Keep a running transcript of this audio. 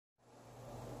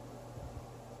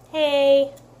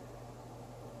Hey.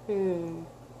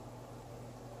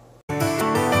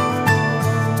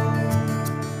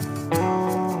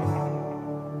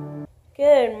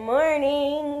 Good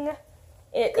morning.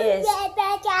 It is.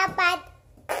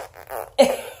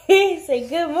 Say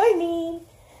good morning.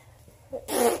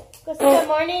 Go say good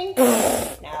morning.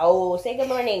 No, say good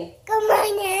morning. Good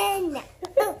morning.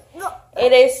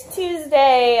 It is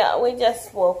Tuesday. We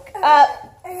just woke up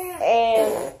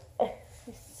and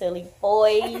silly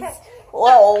boys.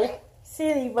 Whoa,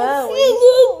 silly boys.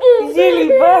 Silly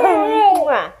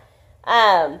boys.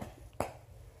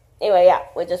 Anyway, yeah,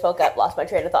 we just woke up. Lost my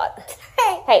train of thought.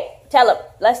 Hey,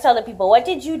 let's tell the people, what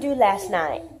did you do last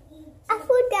night? I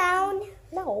fell down.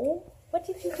 No. What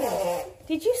did you do?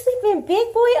 Did you sleep in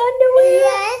big boy underwear?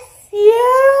 Yes.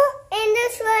 Yeah? And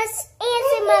this was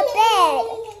ants in my bed.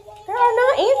 There are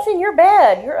not ants in your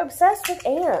bed. You're obsessed with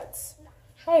ants.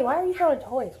 Hey, why are you throwing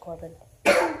toys, Corbin?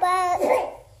 But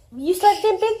You slept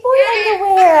in big boy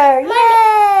underwear.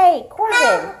 Yay!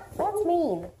 Corbin, that's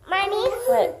mean. Mommy,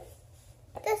 What?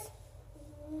 the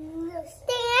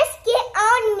stairs get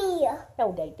on me.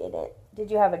 No, they didn't. Did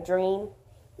you have a dream?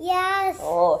 Yes.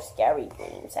 Oh, scary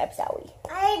dreams. I'm sorry.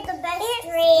 I had the best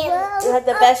dream. You had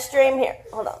the best dream here.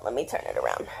 Hold on, let me turn it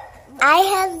around. I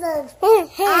had the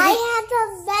best dream about.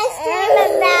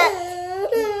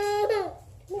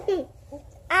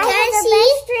 I had the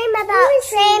best dream about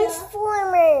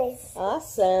Transformers.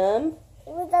 Awesome.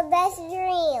 It was the best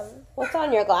dream, What's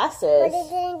on your but glasses? I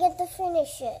didn't get to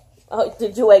finish it. Oh,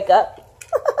 did you wake up?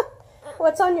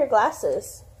 What's on your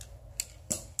glasses?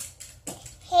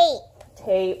 Hey,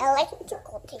 Tape.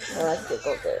 electrical tape.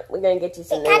 Electrical tape. We're gonna get you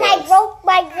some new Because I ones. broke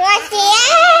my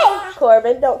glasses.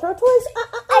 Corbin, don't throw toys.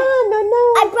 No.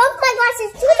 I broke my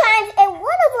glasses 2 times, and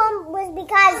one of them was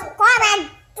because Corbin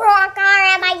broke all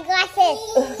of my glasses.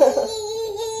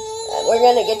 We're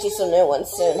gonna get you some new ones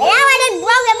soon. And I went and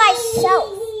broke it myself.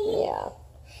 Yeah.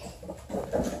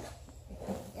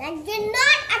 I did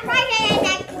not appreciate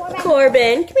that, Corbin.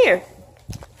 Corbin, come here.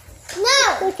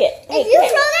 No. Look it. Hey, If you come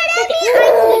throw here. that at me,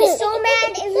 I'm going to be so mad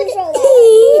if you throw that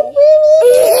at me.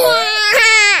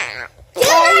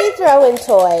 Why are you throwing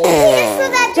toys? Just for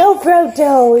that. Don't throw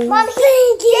toys. Mom,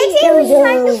 JJ was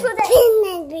trying to throw that.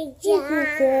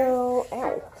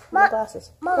 Ow. My glasses.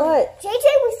 Mom, What? JJ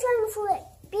was trying to throw that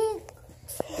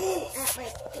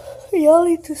big. Y'all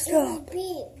need to stop.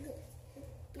 Big.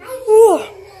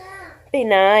 Be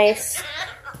nice.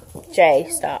 Jay,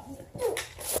 stop.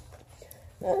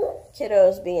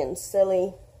 Kiddo's being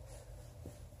silly.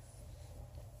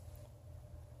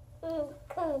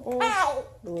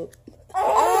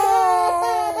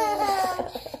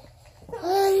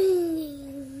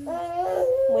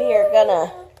 We are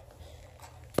gonna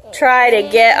try to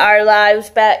get our lives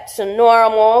back to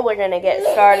normal. We're gonna get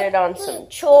started on some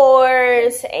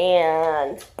chores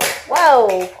and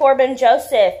whoa, Corbin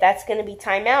Joseph, that's gonna be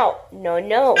timeout. No.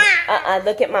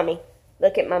 Look at mommy.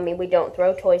 Look at mommy. We don't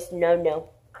throw toys. No.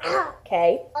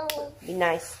 Okay? Be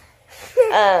nice.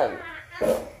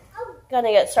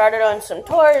 Gonna get started on some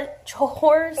chores.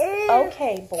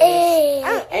 Okay, boys.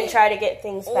 And try to get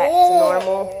things back to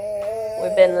normal.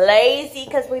 We've been lazy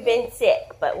because we've been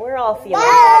sick, but we're all feeling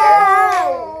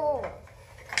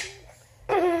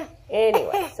better.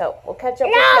 Anyway, so we'll catch up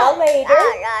with y'all later.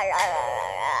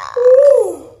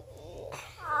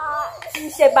 You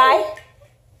say bye?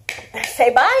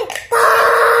 Say bye. Bye.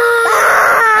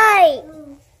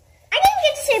 I didn't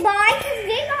get to say bye because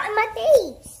they got in my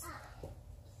face.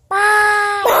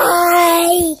 Bye.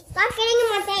 Bye. Stop getting in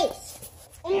my face.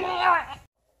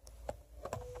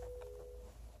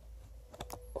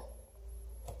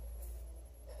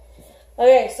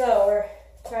 Okay, so we're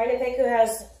trying to think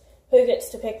who gets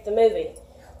to pick the movie.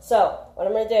 So what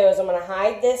I'm going to do is I'm going to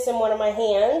hide this in one of my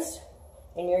hands,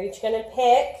 and you're each going to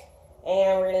pick,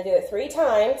 and we're going to do it 3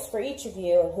 times for each of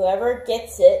you, and whoever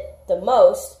gets it the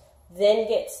most then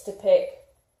gets to pick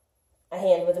a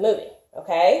hand with a movie,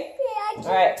 okay? Yeah,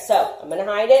 All right, so I'm going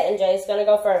to hide it, and Jay's going to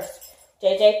go first.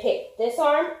 JJ, pick this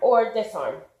arm or this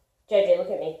arm. JJ,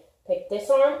 look at me. Pick this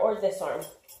arm or this arm.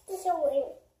 this one.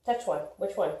 Touch one.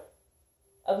 Which one?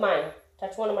 Of mine.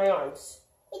 Touch one of my arms.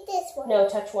 It's this one. No,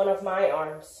 touch one of my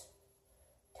arms.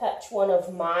 Touch one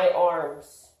of my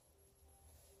arms.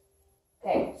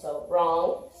 Okay, so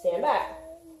wrong. Stand back.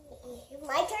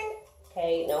 My turn.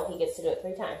 Okay, no, he gets to do it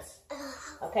 3 times.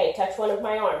 Okay, touch one of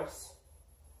my arms.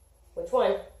 Which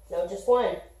one? No, just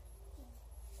one.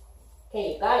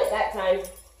 Okay, you got it that time.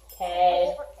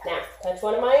 Okay, now, touch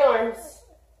one of my arms.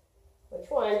 Which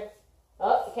one?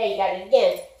 Oh, okay, you got it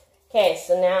again. Okay,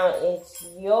 so now it's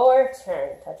your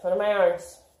turn. Touch one of my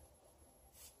arms.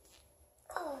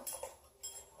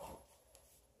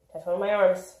 Touch one of my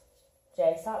arms.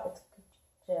 Jay, stop. It's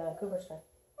Cooper's turn.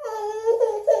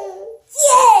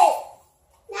 Yeah!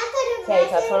 Okay,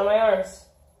 touch one of my arms.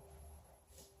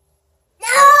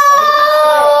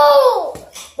 No!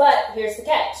 But here's the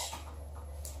catch.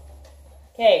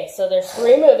 Okay, so there's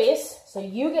 3 movies. So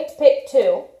you get to pick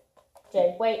 2.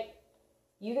 Jay, wait.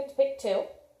 You get to pick 2.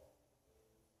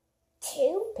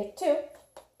 2? Pick 2.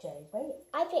 Jay, wait.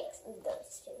 I picked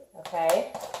those 2.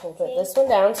 Okay, we'll put this one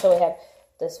down. So we have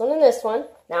this one and this one.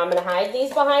 Now I'm going to hide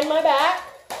these behind my back.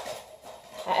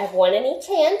 I have one in each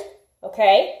hand.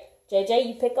 Okay, JJ,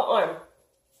 you pick an arm.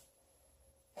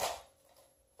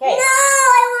 Okay, No, I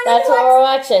wanted that's what we're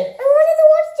watching. I wanted to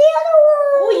watch the other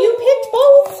one. Well, you picked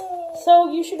both, so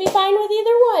you should be fine with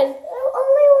either one. I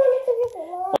only wanted to pick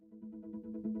one.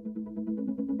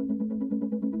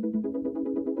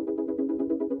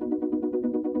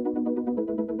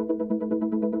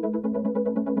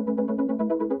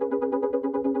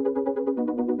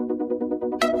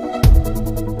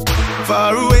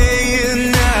 Far away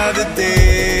another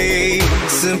day,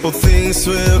 simple things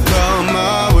will come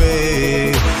my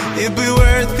way. It'd be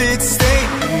worth it, stay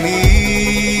with me.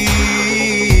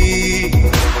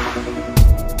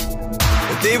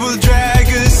 They will drag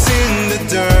us in the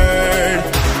dirt,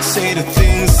 say the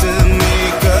things that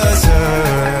make us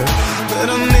hurt, but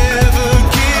I'll never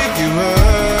give you up.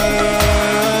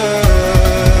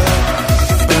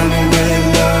 Burning with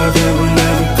love, it will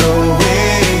never go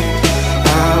away.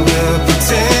 I will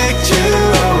protect you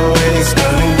always.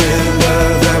 Burning with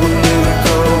love, that will never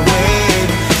go away.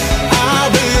 I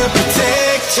will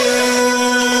protect you.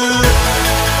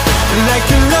 Like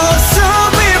a love song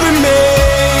will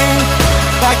remain,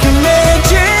 like a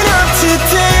legend of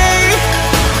today,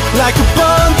 like a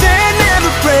bond that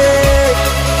never breaks.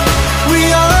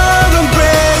 We are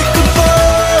unbreakable.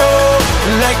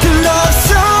 Like a love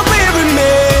song will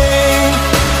remain,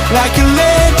 like a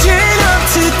legend of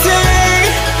today,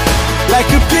 like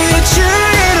a picture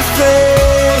in a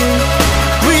frame.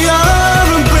 We are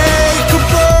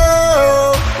unbreakable.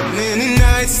 Many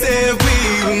nights that we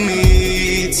would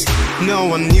meet, no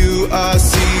one knew our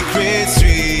secrets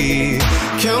read.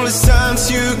 Countless times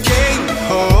you came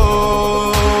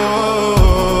home.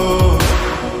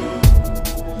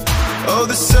 Oh,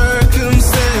 the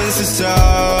circumstances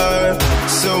are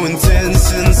so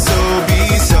intense and so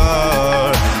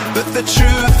bizarre, but the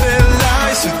truth that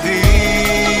lies within,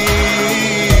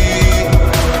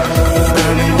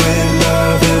 burning with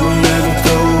love, it will never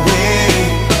go away.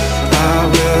 I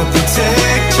will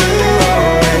protect you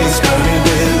always. Burning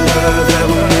with love, that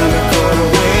will never go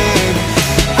away.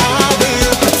 I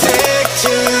will protect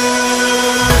you.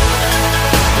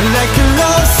 Like a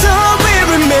love song will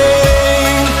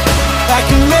remain, like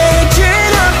a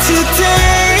legend of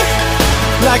today,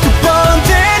 like a bond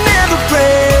that never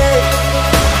breaks.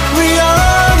 We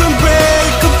are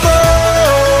unbreakable.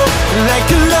 Like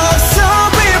a love song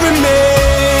will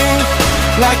remain,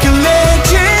 like a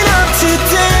legend of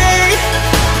today,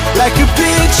 like a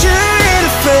picture in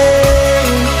a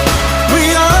frame. We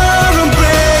are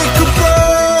unbreakable.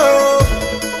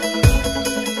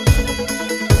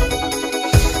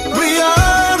 We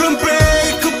are unbreakable.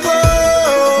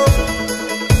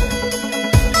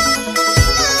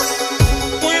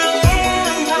 We are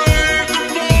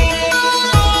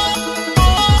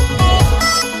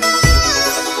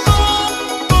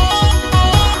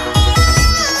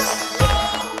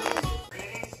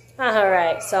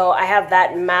Alright, so I have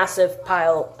that massive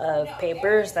pile of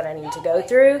papers that I need to go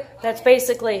through. That's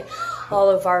basically all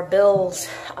of our bills,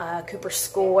 Cooper's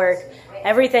schoolwork,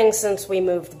 everything since we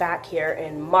moved back here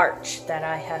in March that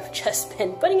I have just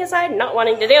been putting aside and not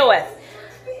wanting to deal with.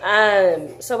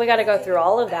 So we got to go through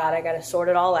all of that. I got to sort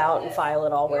it all out and file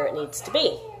it all where it needs to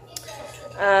be.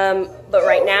 But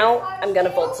right now, I'm going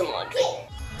to fold some laundry.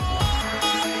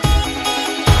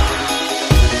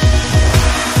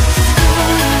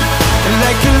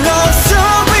 like a love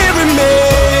song will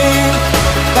remain,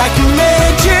 like a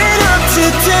legend of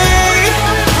today,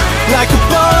 like a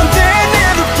bond that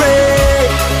never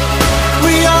breaks.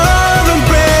 We are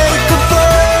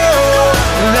unbreakable.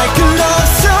 Like a love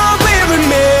song will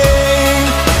remain,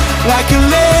 like a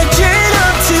legend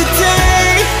of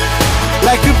today,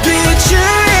 like a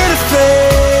picture in a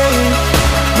frame.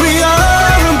 We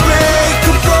are unbreakable.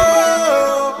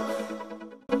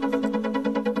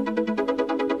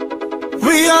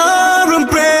 We are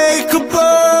unbreakable.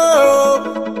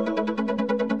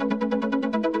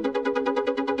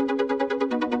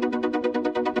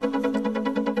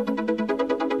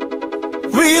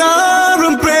 We are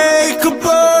unbreakable.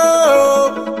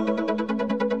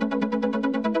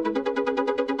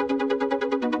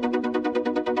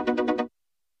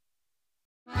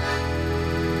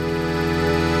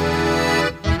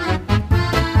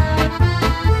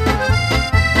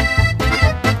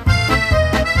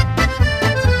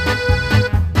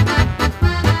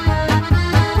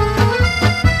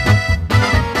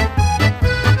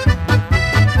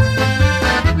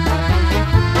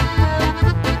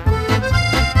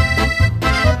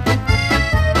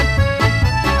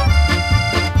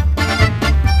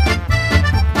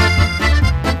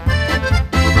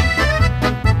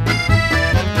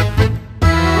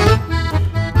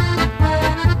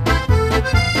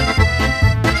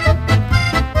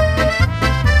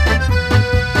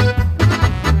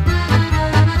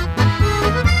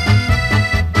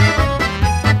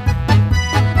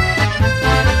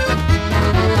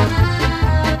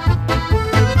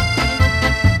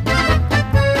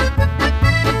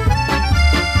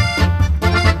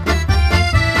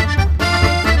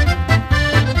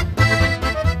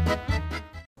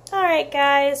 Alright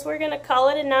guys, we're going to call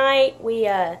it a night. We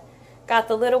got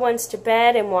the little ones to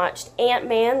bed and watched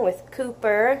Ant-Man with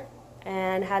Cooper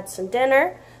and had some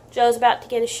dinner. Joe's about to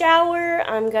get a shower.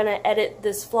 I'm going to edit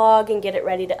this vlog and get it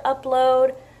ready to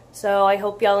upload. So I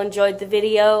hope y'all enjoyed the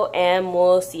video and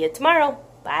we'll see you tomorrow.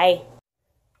 Bye.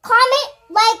 Comment,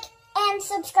 like, and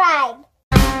subscribe.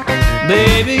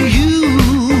 Baby,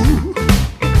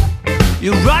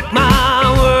 you rock my